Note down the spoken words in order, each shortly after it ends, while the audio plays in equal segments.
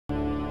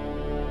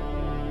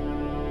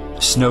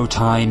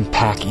Snowtime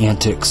pack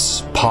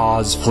antics,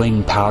 paws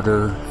fling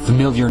powder,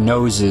 familiar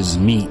noses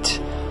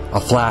meet,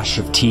 a flash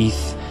of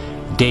teeth,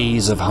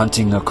 days of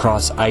hunting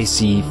across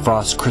icy,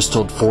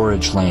 frost-crystalled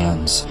forage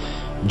lands,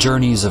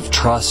 journeys of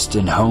trust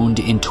and honed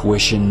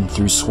intuition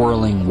through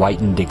swirling,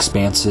 whitened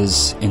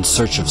expanses in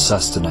search of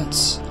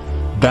sustenance.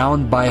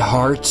 Bound by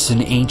hearts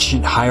and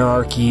ancient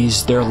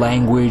hierarchies, their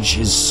language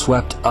is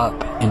swept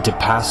up into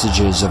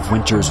passages of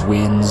winter's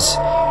winds,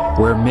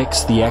 where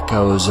mix the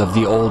echoes of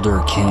the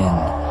older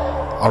kin,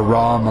 a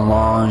raw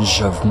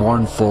melange of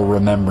mournful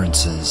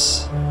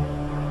remembrances.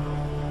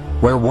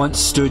 Where once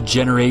stood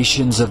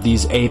generations of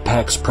these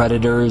apex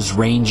predators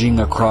ranging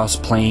across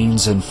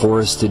plains and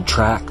forested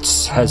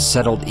tracts has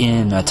settled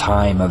in a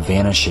time of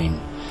vanishing.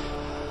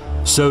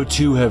 So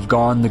too have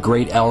gone the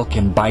great elk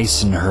and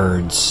bison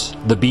herds,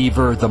 the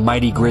beaver, the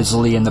mighty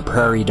grizzly, and the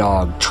prairie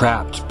dog,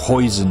 trapped,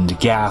 poisoned,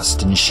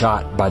 gassed, and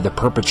shot by the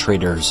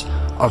perpetrators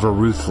of a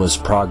ruthless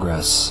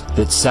progress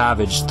that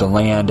savaged the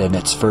land and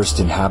its first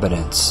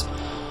inhabitants.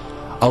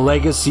 A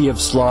legacy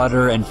of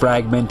slaughter and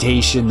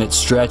fragmentation that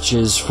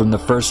stretches from the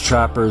first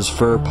trappers'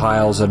 fur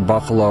piles and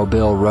Buffalo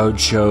Bill road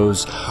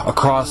shows,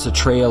 across a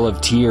trail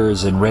of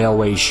tears and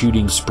railway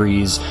shooting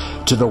sprees,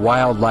 to the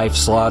wildlife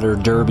slaughter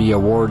derby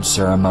award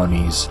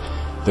ceremonies,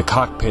 the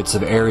cockpits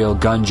of aerial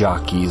gun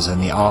jockeys,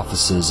 and the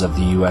offices of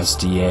the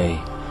USDA.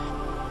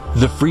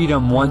 The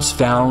freedom once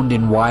found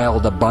in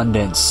wild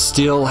abundance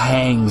still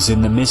hangs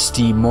in the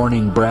misty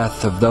morning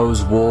breath of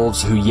those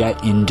wolves who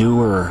yet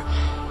endure.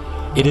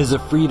 It is a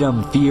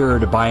freedom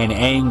feared by an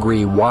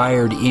angry,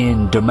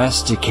 wired-in,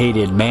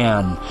 domesticated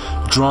man,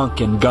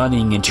 drunk and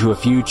gunning into a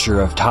future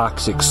of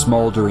toxic,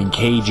 smoldering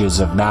cages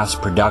of mass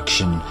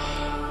production,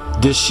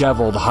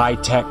 disheveled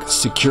high-tech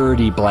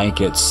security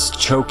blankets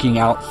choking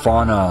out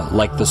fauna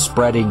like the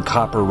spreading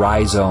copper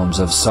rhizomes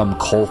of some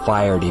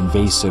coal-fired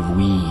invasive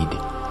weed.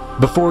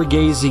 Before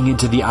gazing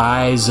into the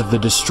eyes of the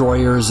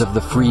destroyers of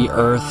the free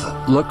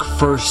earth, look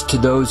first to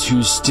those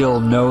who still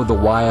know the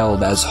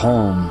wild as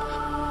home,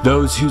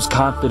 those whose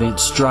confident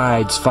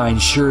strides find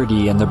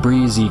surety in the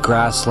breezy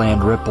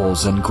grassland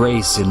ripples and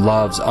grace in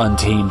love's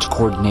untamed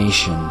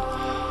coordination.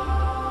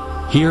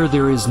 Here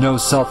there is no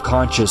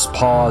self-conscious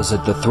pause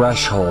at the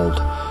threshold,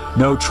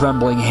 no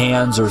trembling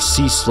hands or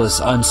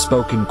ceaseless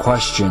unspoken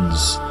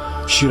questions.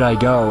 Should I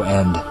go,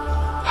 and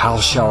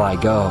how shall I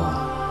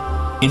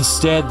go?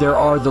 Instead, there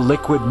are the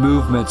liquid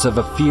movements of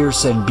a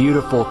fierce and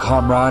beautiful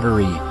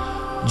camaraderie,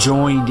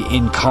 joined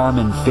in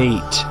common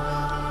fate,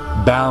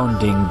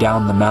 bounding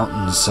down the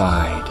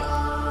mountainside.